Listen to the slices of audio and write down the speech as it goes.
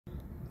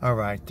All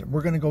right,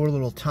 we're gonna go with a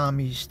little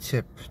Tommy's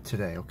tip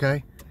today,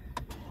 okay?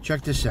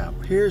 Check this out.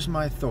 Here's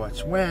my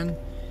thoughts. When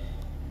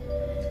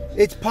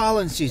it's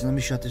pollen season, let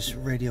me shut this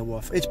radio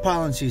off. It's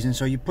pollen season,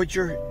 so you put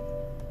your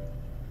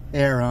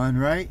air on,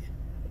 right?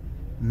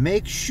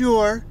 Make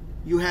sure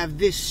you have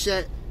this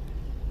set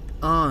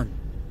on,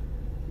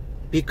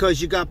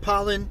 because you got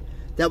pollen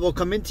that will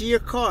come into your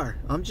car.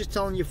 I'm just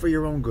telling you for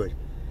your own good.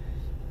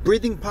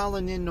 Breathing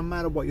pollen in, no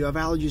matter what, you have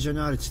allergies or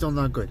not, it's still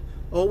not good.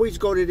 Always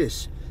go to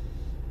this.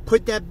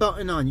 Put that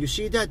button on. You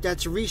see that?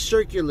 That's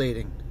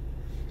recirculating.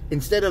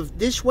 Instead of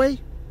this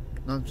way,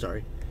 I'm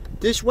sorry,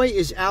 this way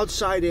is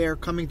outside air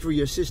coming through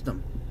your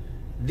system.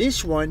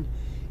 This one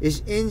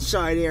is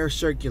inside air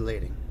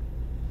circulating.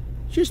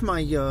 Here's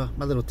my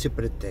my little tip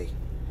of the day.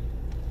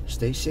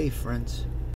 Stay safe, friends.